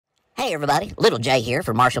Hey everybody, Little Jay here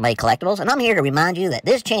for Marshall Made Collectibles, and I'm here to remind you that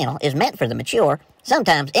this channel is meant for the mature,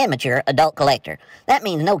 sometimes immature, adult collector. That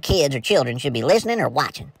means no kids or children should be listening or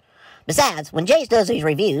watching. Besides, when Jase does these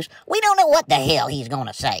reviews, we don't know what the hell he's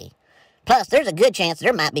gonna say. Plus, there's a good chance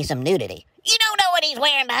there might be some nudity. You don't know what he's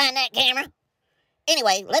wearing behind that camera.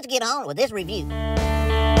 Anyway, let's get on with this review.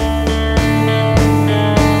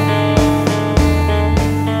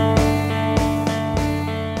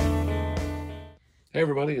 Hey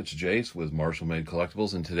everybody, it's Jase with Marshall Made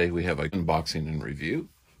Collectibles, and today we have an unboxing and review.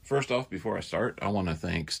 First off, before I start, I want to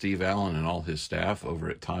thank Steve Allen and all his staff over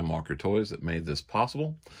at Time Walker Toys that made this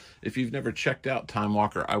possible. If you've never checked out Time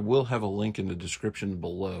Walker, I will have a link in the description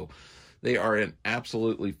below. They are an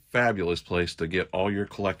absolutely fabulous place to get all your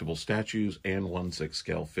collectible statues and 1/6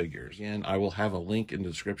 scale figures. Again, I will have a link in the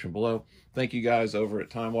description below. Thank you guys over at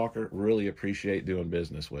Time Walker. Really appreciate doing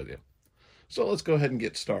business with you. So let's go ahead and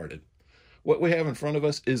get started. What we have in front of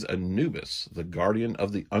us is Anubis, the guardian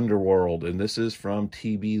of the Underworld, and this is from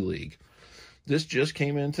TBLeague. This just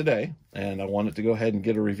came in today, and I wanted to go ahead and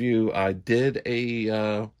get a review. I did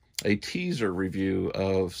a teaser review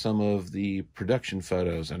of some of the production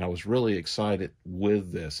photos, and I was really excited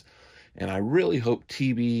with this. And I really hope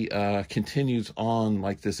TB continues on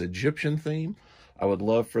like this Egyptian theme. I would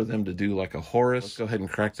love for them to do like a Horus. Let's go ahead and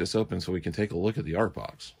crack this open so we can take a look at the art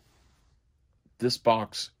box. This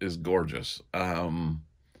box is gorgeous.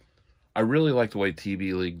 I really like the way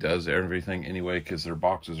TBLeague does everything anyway, because their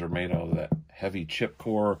boxes are made out of that heavy chip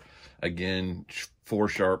core. Again, 4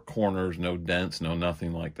 sharp corners, no dents, no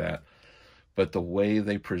nothing like that. But the way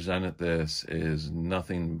they presented this is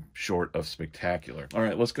nothing short of spectacular. All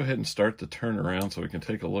right, let's go ahead and start the turnaround so we can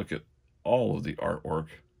take a look at all of the artwork.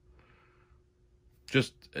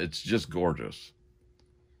 It's just gorgeous.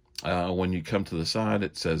 When you come to the side,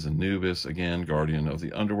 it says Anubis, again, guardian of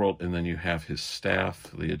the Underworld, and then you have his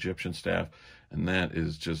staff, the Egyptian staff, and that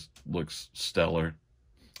is looks stellar.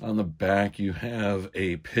 On the back, you have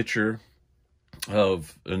a picture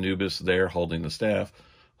of Anubis there holding the staff,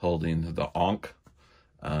 holding the Ankh.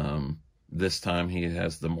 This time he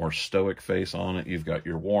has the more stoic face on it. You've got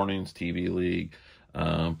your warnings, TBLeague.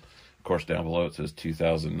 Of course, down below it says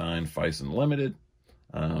 2009 Phicen Limited.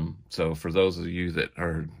 So for those of you that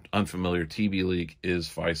are unfamiliar, TBLeague is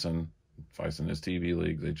Phicen. Phicen is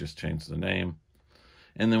TBLeague. They just changed the name.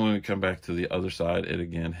 And then when we come back to the other side, it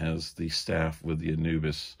again has the staff with the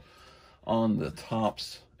Anubis on the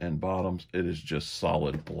tops and bottoms. It is just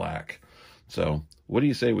solid black. So what do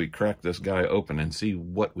you say we crack this guy open and see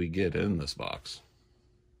what we get in this box?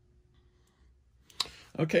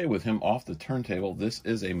 Okay, with him off the turntable, this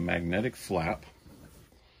is a magnetic flap.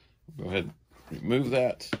 Go ahead. Remove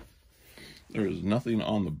that. There is nothing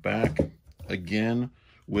on the back. Again,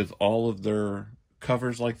 with all of their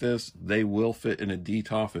covers like this, they will fit in a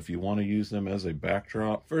D-top if you want to use them as a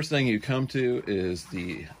backdrop. First thing you come to is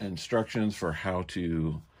the instructions for how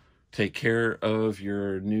to take care of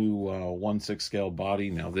your new 1/6 scale body.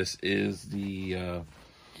 Now this is the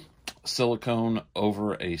silicone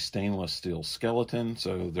over a stainless steel skeleton,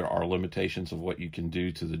 so there are limitations of what you can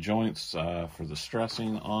do to the joints for the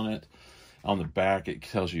stressing on it. On the back, it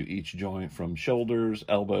tells you each joint from shoulders,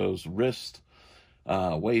 elbows, wrist,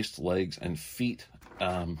 waist, legs, and feet.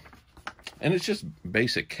 And it's just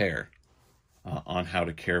basic care on how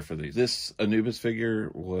to care for these. This Anubis figure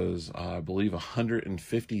was, I believe,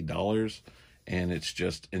 $150, and it's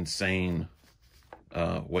just insane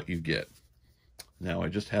what you get. Now, I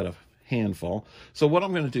just had a handful. So what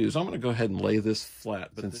I'm going to do is I'm going to go ahead and lay this flat.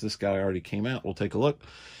 Since this guy already came out, we'll take a look.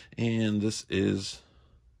 And this is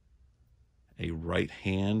a right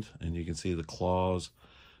hand, and you can see the claws.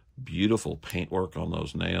 Beautiful paintwork on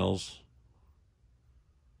those nails.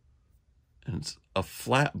 And it's a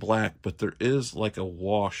flat black, but there is like a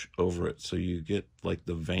wash over it, so you get like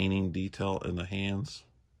the veining detail in the hands.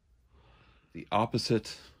 The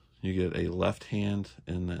opposite, you get a left hand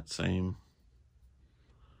in that same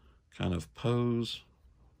kind of pose.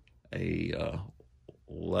 A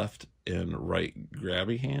left and right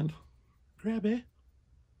grabby hand. Grabby.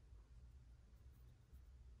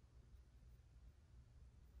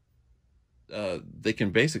 They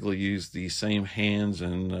can basically use the same hands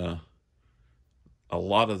and a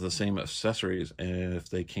lot of the same accessories, and if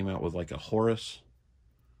they came out with like a Horus,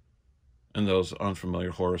 and those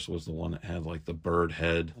unfamiliar, Horus was the one that had like the bird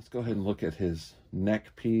head. Let's go ahead and look at his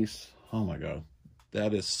neck piece. Oh my god,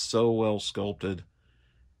 that is so well sculpted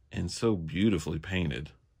and so beautifully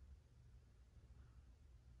painted.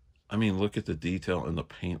 I mean, look at the detail in the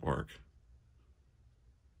paintwork.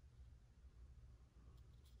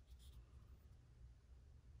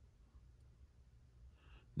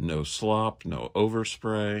 No slop, no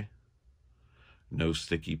overspray. No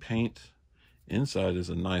sticky paint. Inside is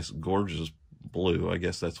a nice, gorgeous blue. I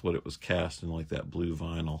guess that's what it was cast in, like that blue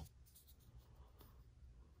vinyl.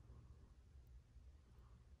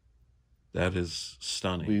 That is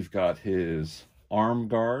stunning. We've got his arm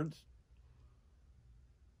guards.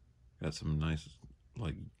 Got some nice,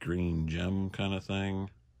 like, green gem kind of thing.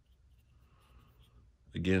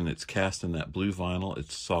 Again, it's cast in that blue vinyl.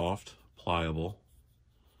 It's soft, pliable.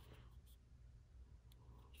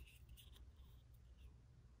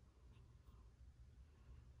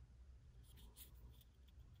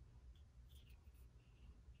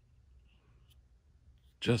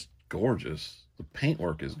 Just gorgeous. The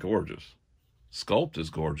paintwork is gorgeous. Sculpt is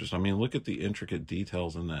gorgeous. I mean, look at the intricate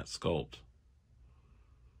details in that sculpt.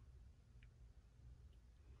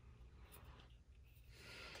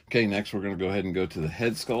 Okay, next we're going to go ahead and go to the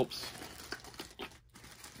head sculpts.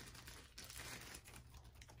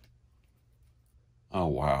 Oh,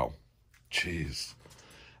 wow. Jeez.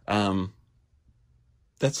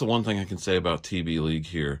 That's the one thing I can say about TBLeague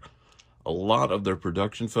here. A lot of their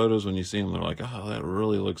production photos, when you see them, they're like, oh, that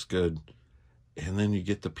really looks good. And then you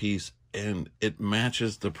get the piece, and it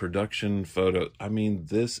matches the production photo. I mean,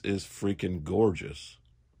 this is freaking gorgeous.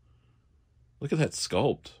 Look at that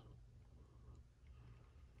sculpt.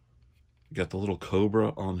 You got the little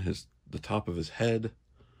cobra on the top of his head.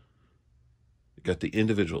 You got the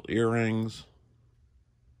individual earrings.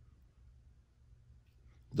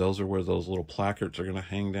 Those are where those little placards are going to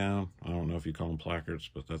hang down. I don't know if you call them placards,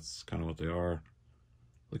 but that's kind of what they are.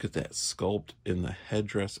 Look at that sculpt in the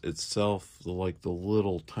headdress itself. The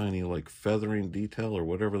little tiny feathering detail or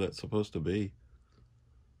whatever that's supposed to be.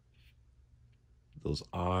 Those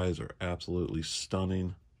eyes are absolutely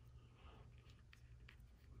stunning.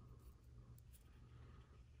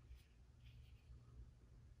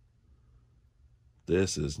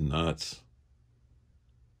 This is nuts.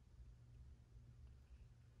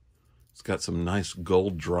 It's got some nice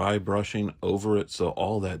gold dry brushing over it, so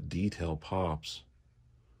all that detail pops.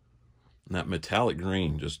 And that metallic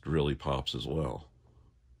green just really pops as well.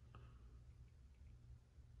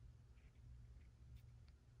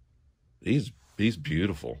 He's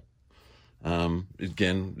beautiful.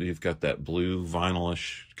 Again, you've got that blue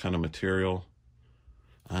vinylish kind of material.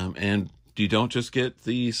 And you don't just get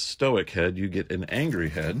the stoic head, you get an angry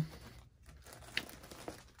head.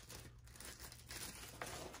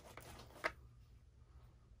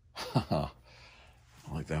 I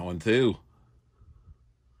like that one too.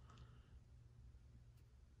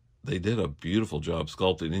 They did a beautiful job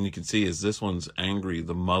sculpting, and you can see as this one's angry,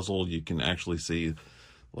 the muzzle, you can actually see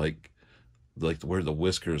like where the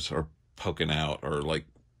whiskers are poking out, or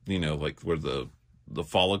where the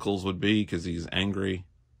follicles would be, because he's angry.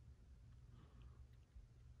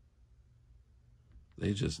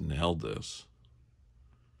 They just nailed this.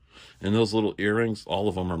 And those little earrings, all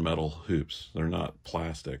of them are metal hoops. They're not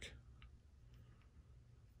plastic.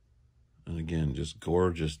 And again, just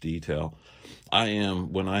gorgeous detail.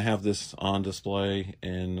 When I have this on display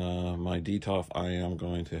in my DTOF, I am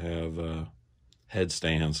going to have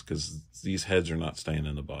headstands, because these heads are not staying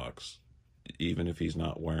in the box. Even if he's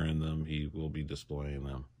not wearing them, he will be displaying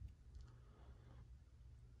them.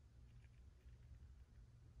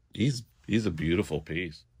 He's a beautiful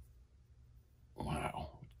piece. Wow.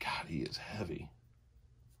 God, he is heavy.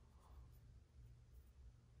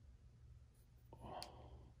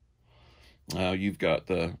 Now you've got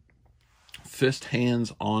the fist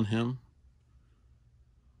hands on him.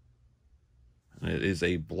 It is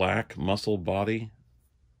a black muscle body.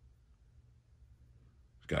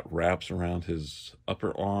 It's got wraps around his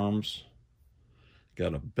upper arms.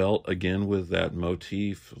 Got a belt again with that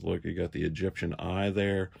motif. Look, you got the Egyptian eye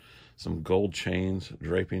there. Some gold chains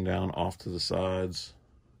draping down off to the sides.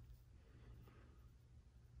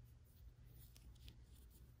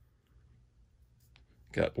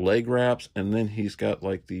 Got leg wraps, and then he's got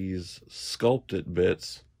like these sculpted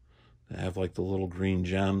bits that have like the little green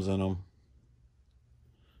gems in them,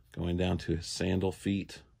 going down to his sandal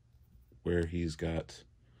feet, where he's got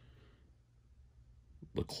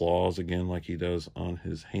the claws again like he does on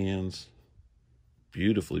his hands.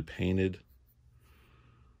 Beautifully painted.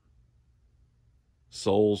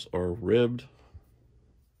 Soles are ribbed.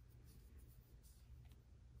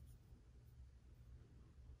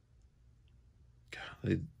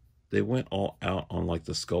 They went all out on like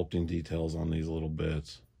the sculpting details on these little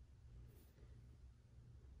bits.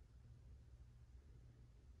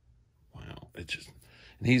 Wow, and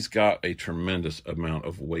he's got a tremendous amount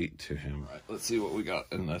of weight to him. All right, let's see what we got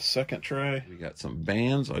in the second tray. We got some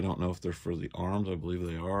bands. I don't know if they're for the arms. I believe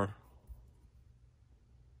they are.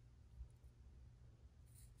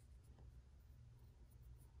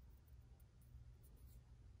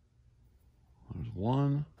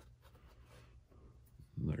 one.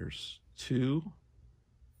 There's two.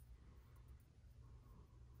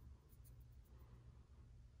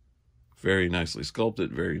 Very nicely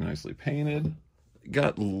sculpted, very nicely painted.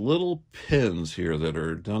 Got little pins here that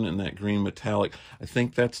are done in that green metallic. I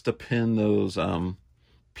think that's to pin those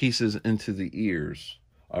pieces into the ears.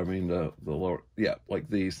 I mean the lower, yeah, like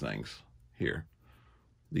these things here.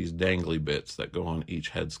 These dangly bits that go on each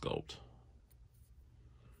head sculpt.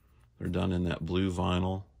 They're done in that blue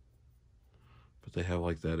vinyl, but they have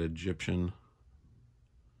like that Egyptian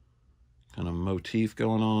kind of motif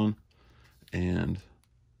going on, and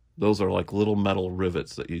those are like little metal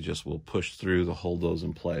rivets that you just will push through to hold those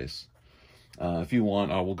in place. If you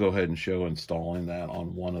want, I will go ahead and show installing that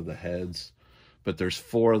on one of the heads, but there's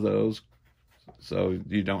 4 of those, so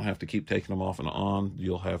you don't have to keep taking them off and on.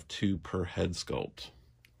 You'll have 2 per head sculpt.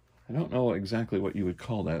 I don't know exactly what you would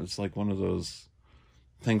call that. It's like one of those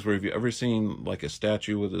things where, have you ever seen like a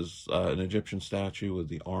statue with an Egyptian statue with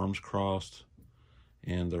the arms crossed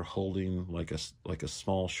and they're holding like a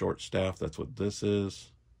small short staff? That's what this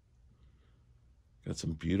is. Got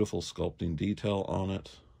some beautiful sculpting detail on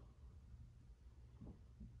it.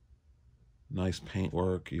 Nice paint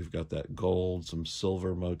work. You've got that gold, some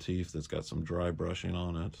silver motif that's got some dry brushing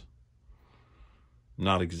on it.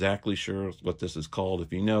 Not exactly sure what this is called.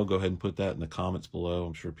 If you know, go ahead and put that in the comments below.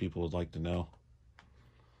 I'm sure people would like to know.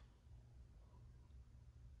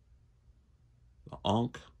 The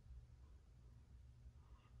Ankh.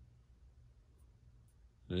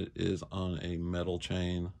 It is on a metal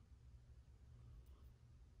chain.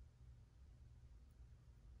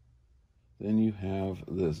 Then you have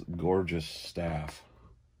this gorgeous staff.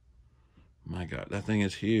 My God, that thing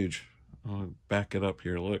is huge. I'll back it up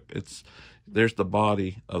here. Look, there's the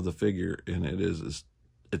body of the figure, and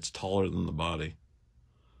it's taller than the body.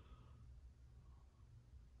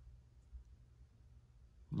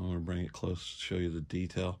 I'm going to bring it close to show you the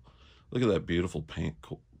detail. Look at that beautiful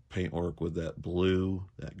paint work with that blue,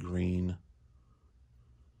 that green.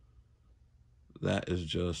 That is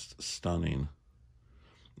just stunning.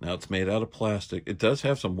 Now, it's made out of plastic. It does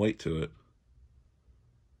have some weight to it.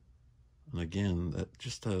 And again, that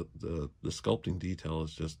just the sculpting detail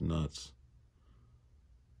is just nuts.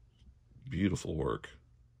 Beautiful work.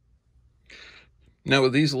 Now,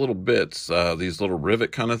 with these little bits, these little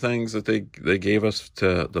rivet kind of things that they gave us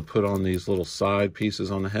to put on these little side pieces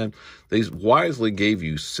on the head, they wisely gave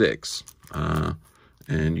you 6,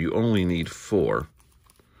 and you only need 4.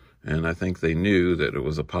 And I think they knew that it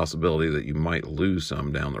was a possibility that you might lose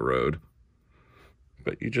some down the road.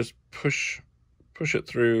 But you just push it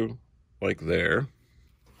through like there.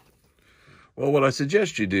 Well, what I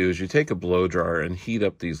suggest you do is you take a blow dryer and heat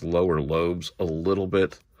up these lower lobes a little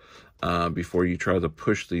bit before you try to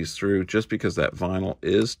push these through, just because that vinyl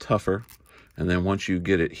is tougher. And then once you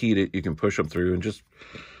get it heated, you can push them through, and just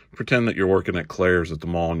pretend that you're working at Claire's at the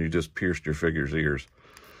mall and you just pierced your figure's ears.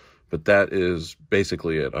 But that is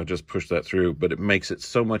basically it. I just pushed that through, but it makes it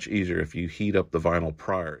so much easier if you heat up the vinyl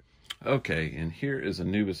prior. Okay, and here is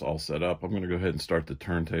Anubis all set up. I'm going to go ahead and start the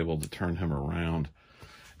turntable to turn him around.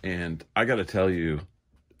 And I got to tell you,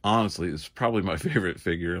 honestly, it's probably my favorite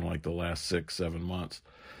figure in like the last 6-7 months.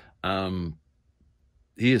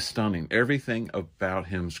 He is stunning. Everything about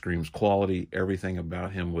him screams quality. Everything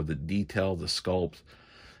about him, with the detail, the sculpt,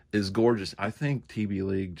 is gorgeous. I think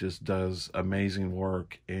TBLeague just does amazing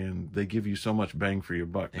work, and they give you so much bang for your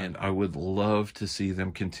buck. And I would love to see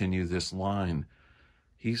them continue this line.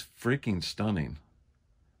 He's freaking stunning.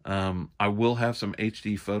 I will have some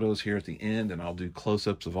HD photos here at the end, and I'll do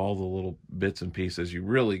close-ups of all the little bits and pieces. You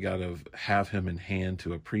really got to have him in hand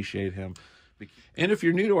to appreciate him. And if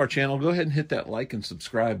you're new to our channel, go ahead and hit that like and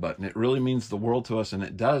subscribe button. It really means the world to us, and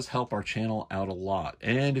it does help our channel out a lot.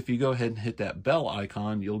 And if you go ahead and hit that bell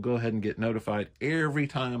icon, you'll go ahead and get notified every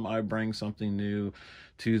time I bring something new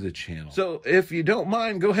to the channel. So if you don't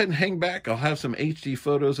mind, go ahead and hang back. I'll have some HD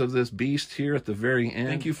photos of this beast here at the very end.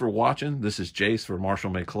 Thank you for watching. This is Jase for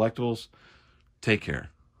Marshall Made Collectibles. Take care.